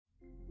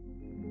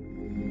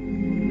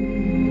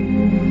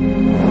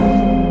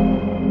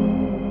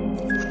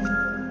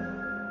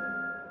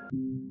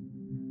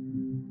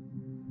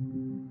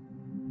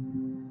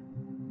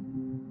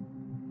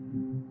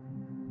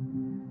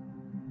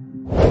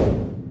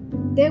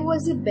there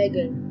was a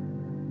beggar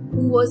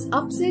who was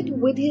upset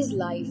with his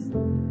life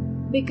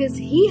because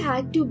he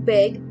had to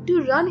beg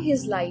to run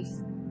his life.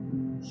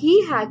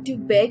 He had to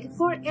beg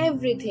for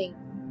everything.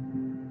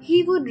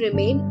 He would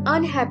remain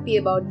unhappy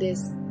about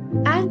this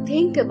and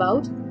think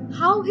about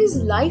how his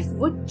life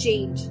would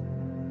change,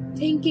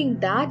 thinking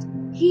that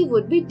he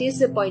would be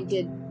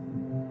disappointed.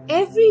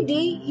 Every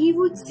day he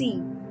would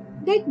see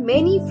that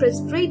many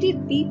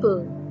frustrated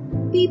people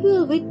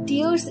with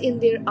tears in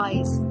their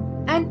eyes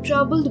and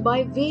troubled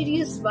by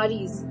various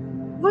worries,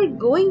 were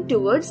going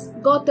towards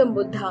Gautam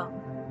Buddha,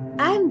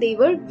 and they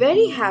were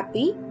very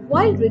happy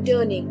while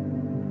returning.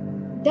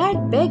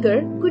 That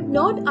beggar could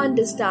not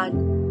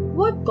understand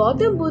what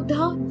Gautam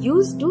Buddha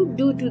used to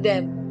do to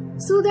them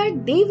so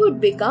that they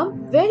would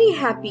become very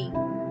happy.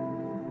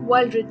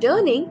 While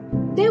returning,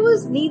 there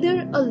was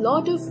neither a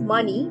lot of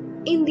money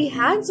in the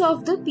hands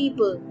of the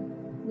people,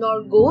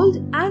 nor gold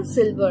and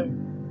silver.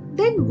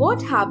 Then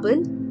what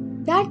happened?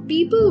 That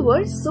people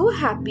were so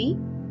happy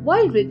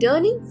while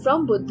returning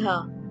from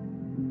Buddha.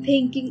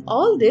 Thinking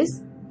all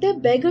this, the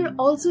beggar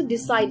also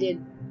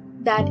decided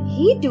that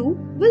he too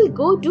will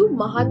go to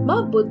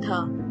Mahatma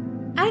Buddha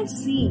and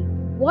see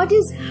what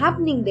is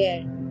happening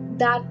there,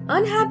 that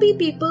unhappy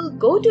people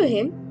go to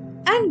him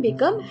and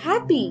become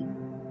happy.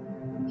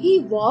 He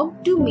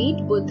walked to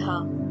meet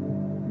Buddha.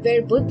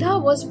 Where Buddha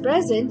was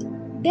present,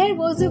 there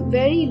was a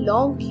very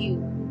long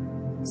queue.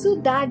 So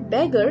that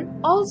beggar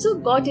also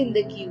got in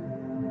the queue.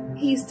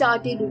 He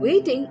started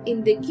waiting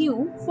in the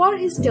queue for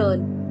his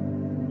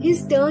turn.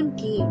 His turn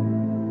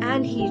came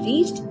and he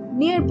reached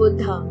near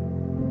Buddha.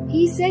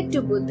 He said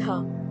to Buddha,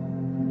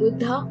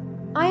 "Buddha,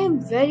 I am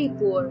very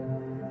poor.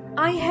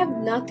 I have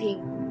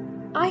nothing.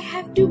 I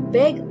have to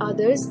beg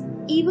others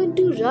even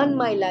to run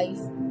my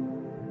life.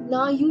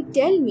 Now you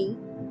tell me,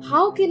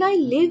 how can I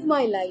live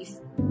my life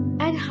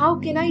and how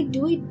can I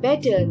do it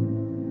better?"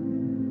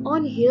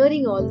 On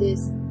hearing all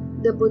this,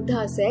 the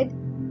Buddha said,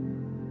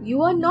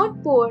 "You are not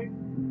poor.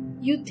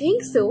 You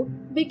think so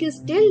because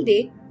till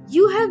date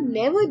you have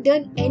never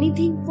done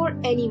anything for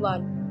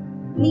anyone.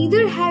 Neither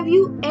have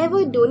you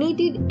ever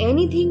donated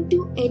anything to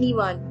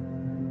anyone,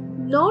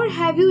 nor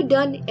have you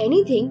done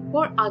anything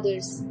for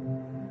others."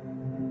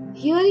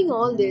 Hearing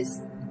all this,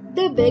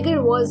 the beggar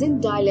was in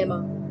dilemma.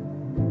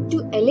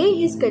 To allay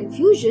his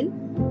confusion,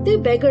 the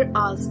beggar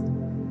asked,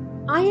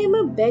 "I am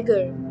a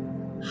beggar.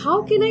 How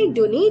can I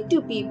donate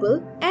to people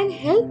and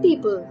help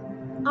people?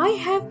 I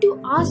have to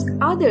ask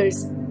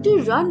others to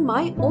run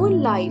my own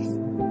life."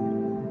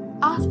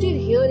 After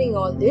hearing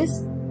all this,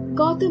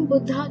 Gautam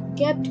Buddha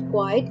kept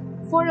quiet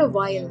for a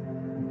while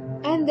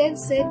and then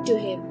said to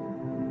him,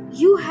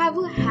 "You have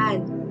a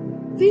hand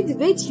with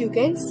which you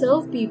can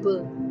serve people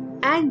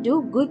and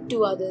do good to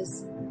others.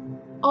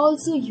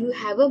 Also you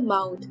have a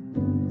mouth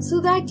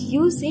so that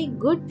you say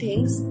good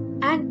things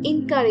and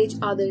encourage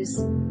others.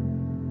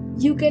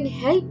 You can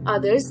help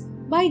others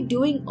by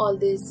doing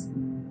all this.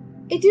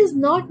 It is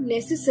not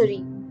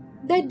necessary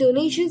that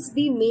donations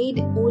be made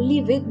only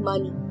with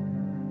money.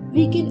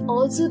 We can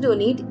also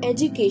donate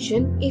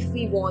education if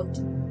we want.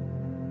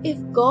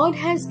 If God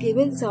has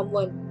given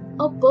someone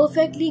a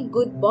perfectly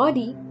good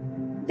body,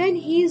 then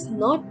he is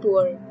not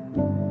poor.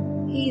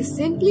 He is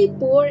simply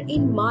poor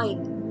in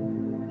mind.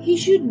 He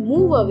should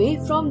move away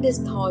from this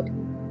thought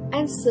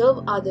and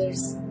serve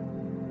others."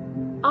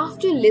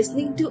 After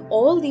listening to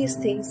all these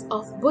things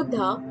of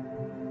Buddha,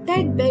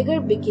 that beggar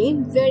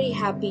became very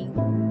happy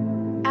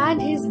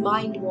and his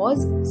mind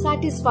was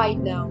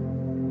satisfied now.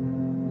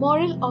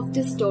 Moral of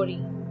the story: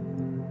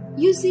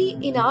 you see,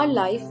 in our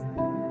life,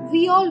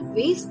 we all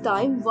waste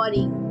time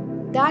worrying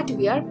that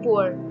we are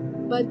poor,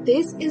 but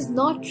this is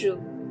not true.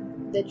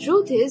 The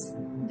truth is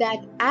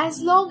that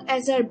as long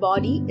as our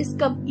body is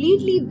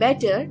completely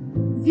better,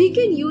 we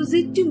can use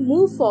it to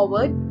move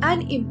forward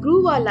and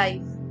improve our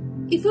life.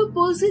 If a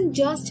person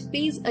just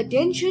pays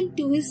attention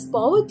to his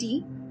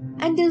poverty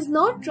and does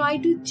not try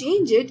to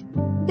change it,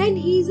 then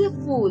he is a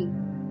fool.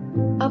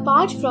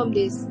 Apart from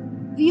this,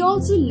 we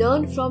also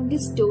learn from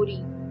this story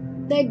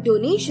that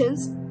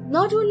donations,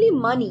 not only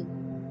money,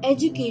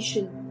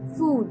 education,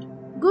 food,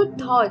 good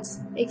thoughts,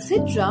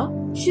 etc.,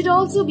 should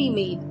also be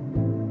made.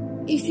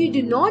 If you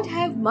do not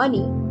have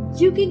money,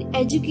 you can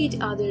educate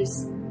others,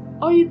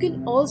 or you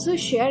can also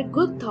share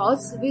good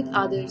thoughts with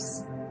others.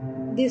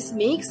 This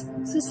makes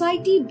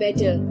society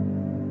better.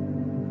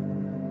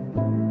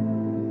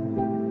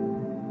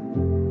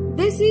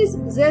 This is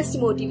Zest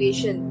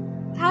Motivation.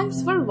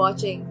 Thanks for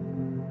watching.